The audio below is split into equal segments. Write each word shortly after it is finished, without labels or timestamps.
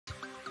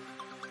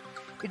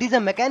It is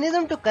a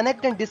mechanism to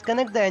connect and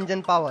disconnect the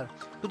engine power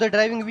to the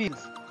driving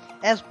wheels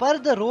as per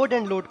the road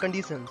and load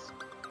conditions.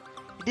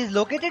 It is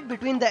located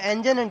between the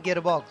engine and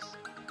gearbox.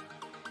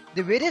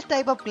 The various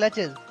type of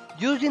clutches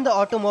used in the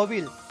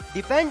automobile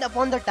depend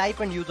upon the type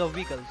and use of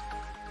vehicles.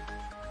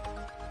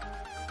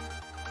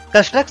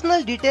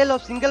 Constructional detail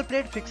of single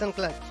plate friction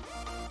clutch.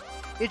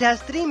 It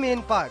has three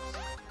main parts.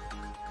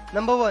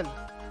 Number 1.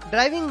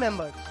 Driving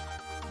members.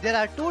 There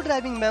are two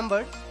driving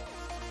members,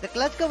 the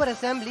clutch cover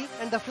assembly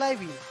and the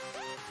flywheel.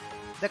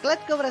 The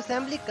clutch cover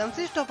assembly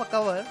consists of a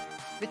cover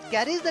which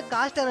carries the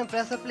cast iron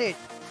pressure plate,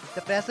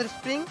 the pressure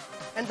spring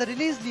and the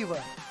release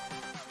lever.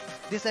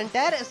 This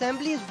entire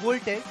assembly is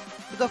bolted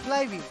to the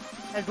flywheel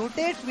and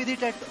rotates with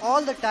it at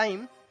all the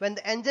time when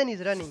the engine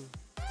is running.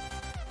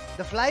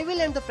 The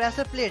flywheel and the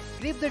pressure plate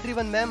grip the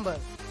driven member,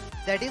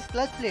 that is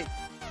clutch plate,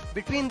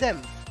 between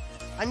them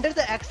under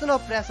the action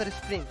of pressure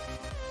spring.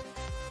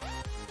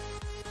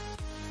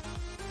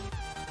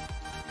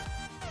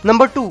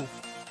 Number 2.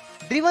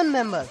 Driven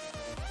member.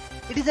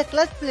 It is a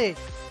clutch plate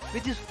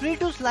which is free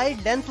to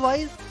slide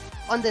lengthwise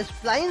on the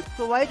splines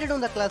provided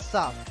on the clutch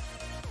shaft.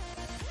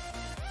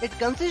 It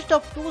consists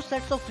of two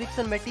sets of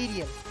friction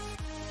material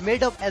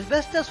made of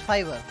asbestos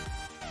fiber.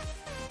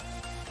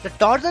 The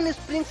torsion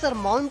springs are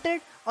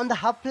mounted on the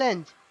hub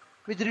flange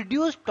which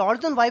reduce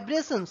torsion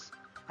vibrations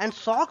and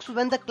shocks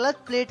when the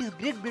clutch plate is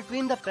gripped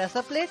between the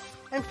pressure plate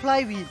and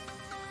flywheel.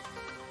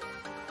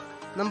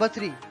 Number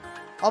 3.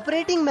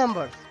 Operating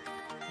members.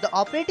 The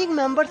operating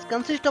members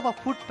consist of a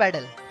foot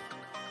pedal,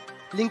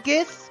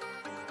 linkage,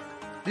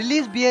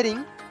 release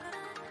bearing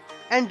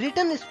and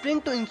return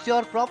spring to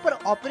ensure proper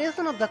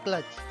operation of the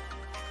clutch.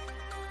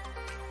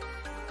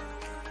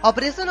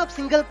 Operation of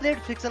single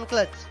plate friction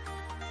clutch.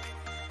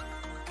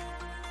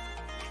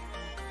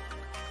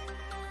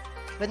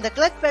 When the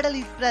clutch pedal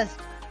is pressed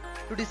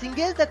to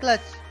disengage the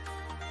clutch,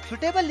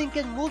 suitable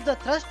linkage moves the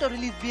thrust or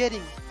release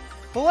bearing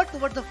forward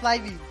towards the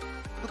flywheel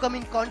to come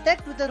in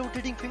contact with the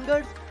rotating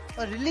fingers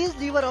or release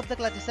lever of the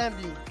clutch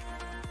assembly.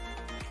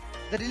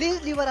 The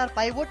release lever are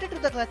pivoted to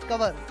the clutch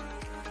cover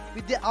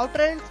with the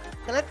outer ends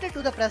connected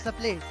to the pressure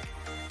plate.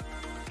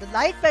 The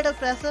light pedal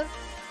pressure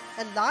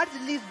and large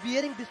release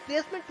bearing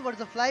displacement towards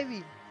the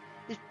flywheel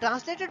is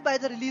translated by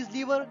the release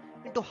lever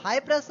into high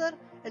pressure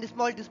and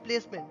small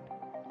displacement,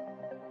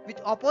 which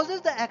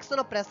opposes the action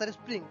of pressure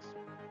springs.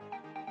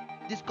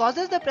 This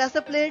causes the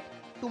pressure plate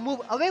to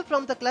move away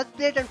from the clutch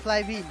plate and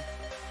flywheel.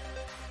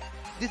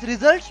 This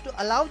results to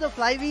allow the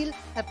flywheel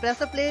and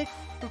pressure plate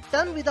to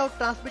turn without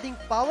transmitting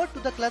power to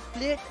the clutch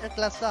plate and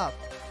clutch shaft.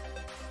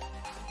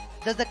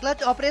 Thus the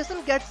clutch operation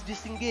gets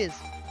disengaged.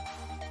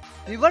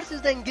 Reverse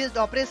is the engaged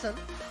operation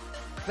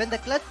when the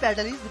clutch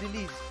pedal is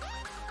released.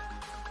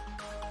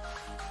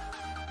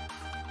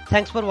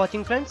 Thanks for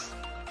watching, friends.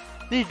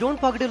 Please don't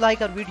forget to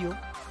like our video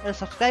and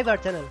subscribe our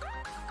channel,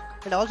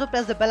 and also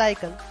press the bell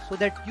icon so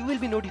that you will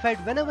be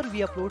notified whenever we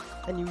upload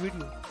a new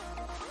video.